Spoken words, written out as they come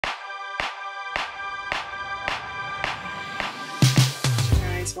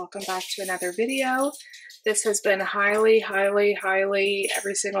guys, welcome back to another video. This has been highly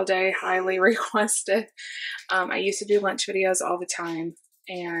every single day highly requested. I used to do lunch videos all the time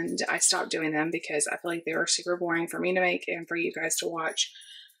and I stopped doing them because I feel like they were super boring for me to make and for you guys to watch.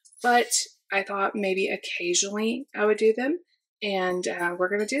 But I thought maybe occasionally I would do them, and we're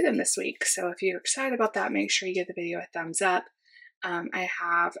going to do them this week. So if you're excited about that, make sure you give the video a thumbs up. I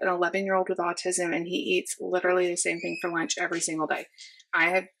have an 11-year-old with autism and he eats literally the same thing for lunch every single day. I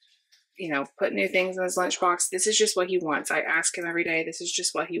have, put new things in his lunchbox. This is just what he wants. I ask him every day. This is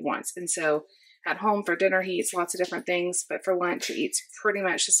just what he wants. And so at home for dinner, he eats lots of different things, but for lunch, he eats pretty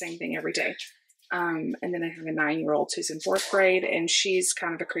much the same thing every day. And then I have a 9-year-old who's in 4th grade, and she's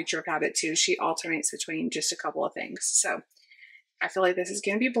kind of a creature of habit too. She alternates between just a couple of things. So I feel like this is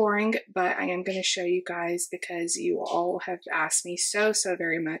going to be boring, but I am going to show you guys because you all have asked me so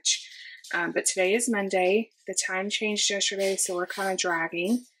very much. But today is Monday. The time changed yesterday, so we're kind of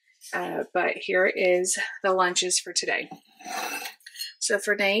dragging. But here is the lunches for today. So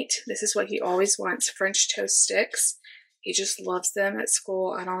for Nate, this is what he always wants, French toast sticks. He just loves them at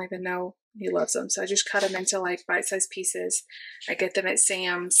school. I don't even know he loves them. So I just cut them into like bite-sized pieces. I get them at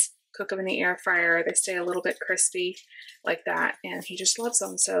Sam's, cook them in the air fryer. They stay a little bit crispy like that, and he just loves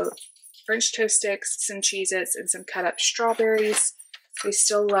them. So French toast sticks, some Cheez-Its, and some cut up strawberries. We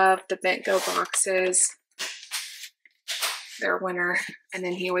still love the Bent Go boxes. They're a winner. And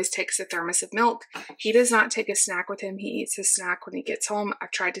then he always takes a thermos of milk. He does not take a snack with him. He eats his snack when he gets home.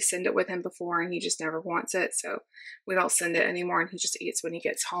 I've tried to send it with him before and he just never wants it. So we don't send it anymore, and he just eats when he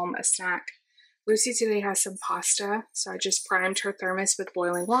gets home a snack. Lucy today has some pasta. So I just primed her thermos with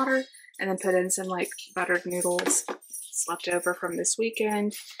boiling water and then put in some like buttered noodles. It's left over from this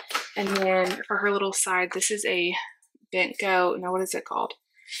weekend. And then for her little side, this is a Bent Go, no, what is it called?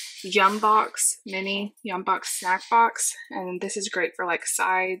 Yum Box, mini Yum Box snack box. And this is great for like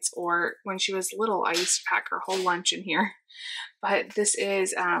sides, or when she was little, I used to pack her whole lunch in here. But this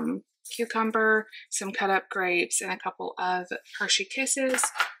is cucumber, some cut up grapes, and a couple of Hershey Kisses.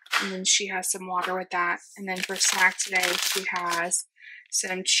 And then she has some water with that. And then for snack today, she has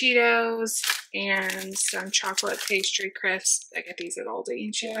some Cheetos and some chocolate pastry crisps. I get these at Aldi,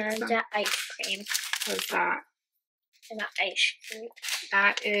 and she likes them. The ice cream. What's that? And the ice cream.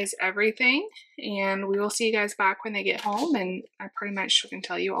 That is everything, and we will see you guys back when they get home, and I pretty much can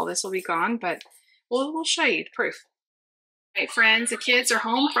tell you all this will be gone, but we'll show you the proof. All right, friends, the kids are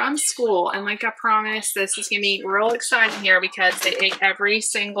home from school, and like I promised, this is going to be real exciting here because they ate every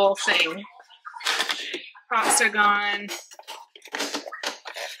single thing. Pasta gone.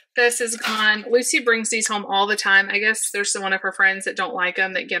 This is gone. Lucy brings these home all the time. I guess there's one of her friends that don't like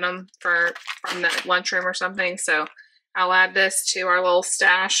them that get them from the lunchroom or something, so I'll add this to our little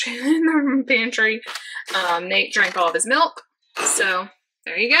stash in the pantry. Nate drank all of his milk, so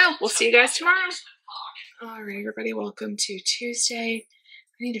there you go. We'll see you guys tomorrow. All right, everybody, welcome to Tuesday.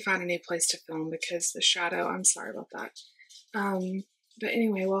 I need to find a new place to film because the shadow, I'm sorry about that. But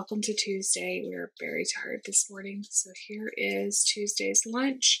anyway, welcome to Tuesday. We're very tired this morning, so here is Tuesday's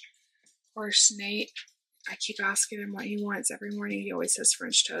lunch. Of course, Nate, I keep asking him what he wants every morning. He always says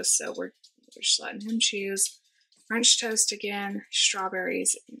French toast, so we're just letting him choose. French toast again,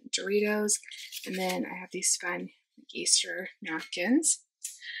 strawberries, Doritos, and then I have these fun Easter napkins.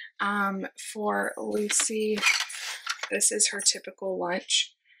 For Lucy, this is her typical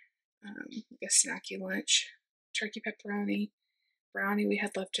lunch, like a snacky lunch. Turkey pepperoni, brownie we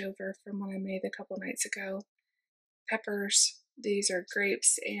had left over from when I made a couple nights ago. Peppers, these are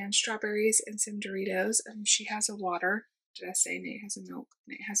grapes and strawberries, and some Doritos. And she has a water. Did I say Nate has a milk?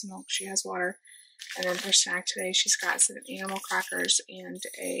 Nate has milk, she has water. And then for snack today, she's got some animal crackers and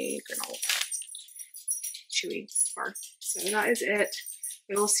a granola chewy bar. So that is it.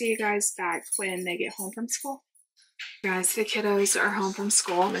 We will see you guys back when they get home from school. Guys, the kiddos are home from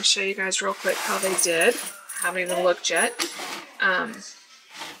school. I'm going to show you guys real quick how they did. Haven't even looked yet.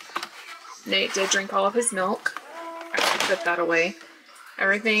 Nate did drink all of his milk. I have to put that away.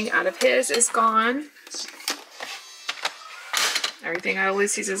 Everything out of his is gone. Everything out of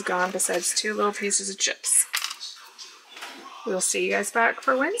Lucy's is gone besides 2 little pieces of chips. We'll see you guys back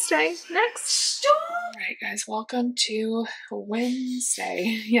for Wednesday next. Alright guys, welcome to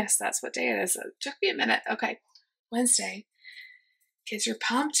Wednesday. Yes, that's what day it is. It took me a minute. Okay, Wednesday. Kids are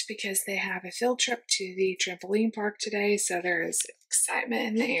pumped because they have a field trip to the trampoline park today, so there is excitement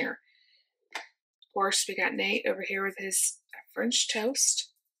in the air. Of course, we got Nate over here with his French toast.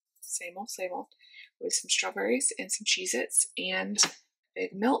 Same old, with some strawberries and some Cheez-Its and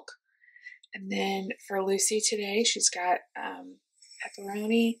big milk. And then for Lucy today, she's got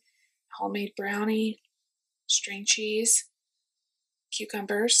pepperoni, homemade brownie, string cheese,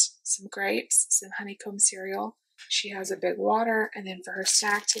 cucumbers, some grapes, some honeycomb cereal. She has a big water, and then for her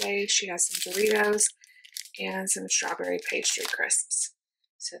snack today, she has some Doritos and some strawberry pastry crisps.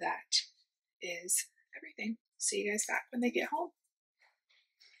 So that is everything. See you guys back when they get home.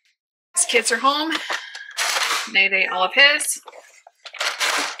 His kids are home. Nate ate all of his.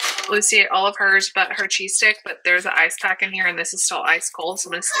 Lucy ate all of hers but her cheese stick, but there's an ice pack in here and this is still ice cold, so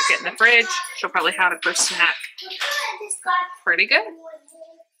I'm going to stick it in the fridge. She'll probably have it for snack. Pretty good.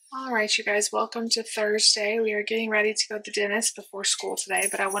 Alright, you guys, welcome to Thursday. We are getting ready to go to the dentist before school today,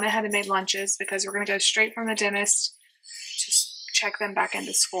 but I went ahead and made lunches because we're going to go straight from the dentist to check them back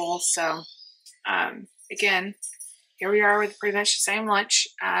into school. So, again, here we are with pretty much the same lunch.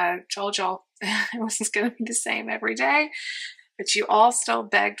 I told y'all it wasn't going to be the same every day, but you all still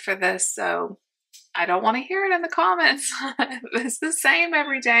begged for this, so I don't want to hear it in the comments. It's the same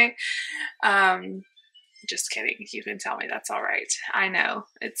every day. Just kidding. You can tell me that's all right. I know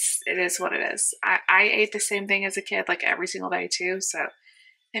it is what it is. I ate the same thing as a kid, like every single day too. So I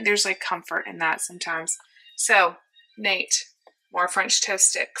think there's like comfort in that sometimes. So Nate, more French toast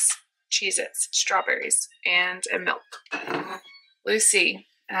sticks, Cheez-Its, strawberries, and a milk. Lucy,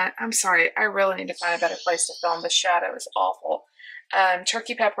 I'm sorry. I really need to find a better place to film. The shadow is awful.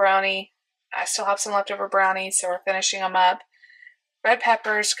 Turkey pepperoni. I still have some leftover brownies, so we're finishing them up. Red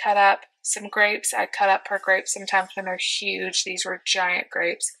peppers cut up. Some grapes. I cut up her grapes sometimes when they're huge. These were giant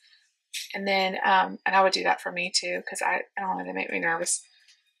grapes. And then, and I would do that for me too, because I don't know, they make me nervous.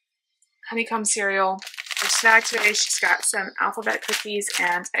 Honeycomb cereal. For snack today, she's got some alphabet cookies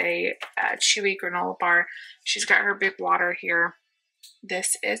and a chewy granola bar. She's got her big water here.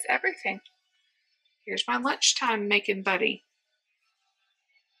 This is everything. Here's my lunchtime making buddy.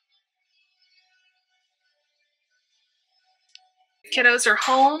 Kiddos are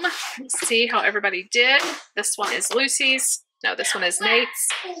home. Let's see how everybody did. This one is Lucy's. No, this one is Nate's.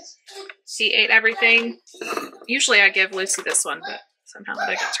 He ate everything. Usually I give Lucy this one, but somehow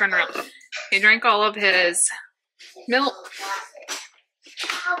they got turned around. He drank all of his milk.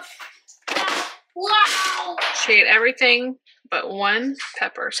 She ate everything but one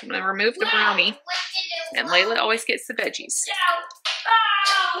pepper. So I'm going to remove the brownie. And Layla always gets the veggies.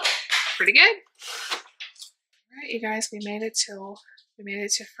 Pretty good. All right, you guys, we made it to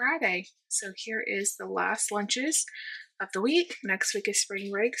Friday. So here is the last lunches of the week. Next week is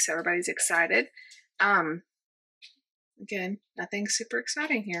spring break, so everybody's excited. Again, nothing super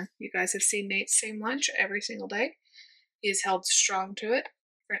exciting here. You guys have seen Nate's same lunch every single day. He's held strong to it.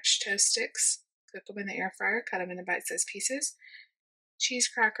 French toast sticks, cook them in the air fryer, cut them into bite-sized pieces. Cheese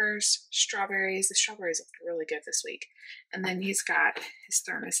crackers, strawberries. The strawberries looked really good this week. And then he's got his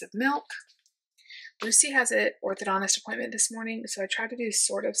thermos of milk. Lucy has an orthodontist appointment this morning, so I tried to do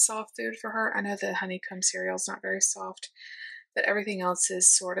sort of soft food for her. I know the honeycomb cereal is not very soft, but everything else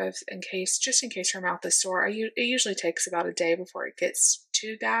is sort of just in case her mouth is sore. It usually takes about a day before it gets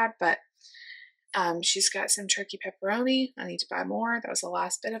too bad, but she's got some turkey pepperoni. I need to buy more. That was the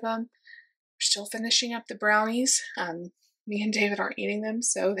last bit of them. We're still finishing up the brownies. Me and David aren't eating them,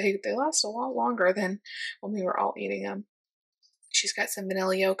 so they last a lot longer than when we were all eating them. She's got some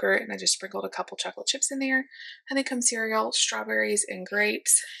vanilla yogurt, and I just sprinkled a couple chocolate chips in there. Honeycomb cereal, strawberries, and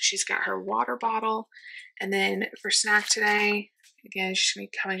grapes. She's got her water bottle. And then for snack today, again, she's going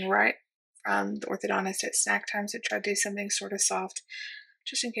to be coming right from the orthodontist at snack time, so try to do something sort of soft,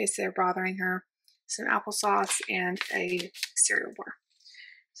 just in case they're bothering her. Some applesauce and a cereal bar.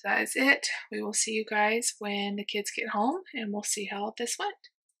 So that is it. We will see you guys when the kids get home, and we'll see how this went.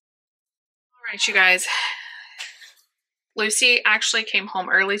 All right, you guys. Lucy actually came home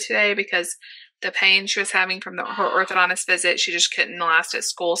early today because the pain she was having from her orthodontist visit, she just couldn't last at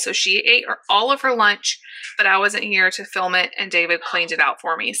school. So she ate all of her lunch, but I wasn't here to film it, and David cleaned it out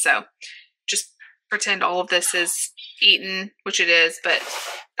for me. So just pretend all of this is eaten, which it is, but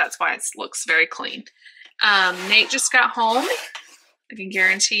that's why it looks very clean. Nate just got home. I can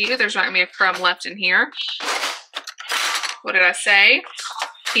guarantee you there's not going to be a crumb left in here. What did I say?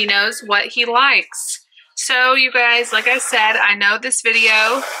 He knows what he likes. So you guys, like I said, I know this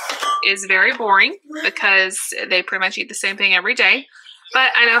video is very boring because they pretty much eat the same thing every day.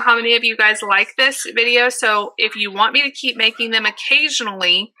 But I know how many of you guys like this video. So if you want me to keep making them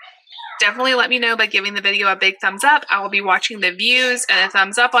occasionally, definitely let me know by giving the video a big thumbs up. I will be watching the views and a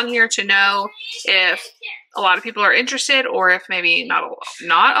thumbs up on here to know if a lot of people are interested, or if maybe not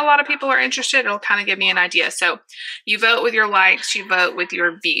a lot of people are interested. It'll kind of give me an idea. So you vote with your likes, you vote with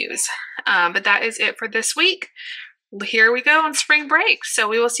your views. But that is it for this week. Here we go on spring break. So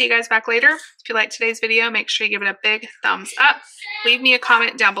we will see you guys back later. If you liked today's video, make sure you give it a big thumbs up. Leave me a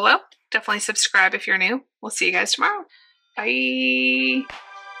comment down below. Definitely subscribe if you're new. We'll see you guys tomorrow. Bye.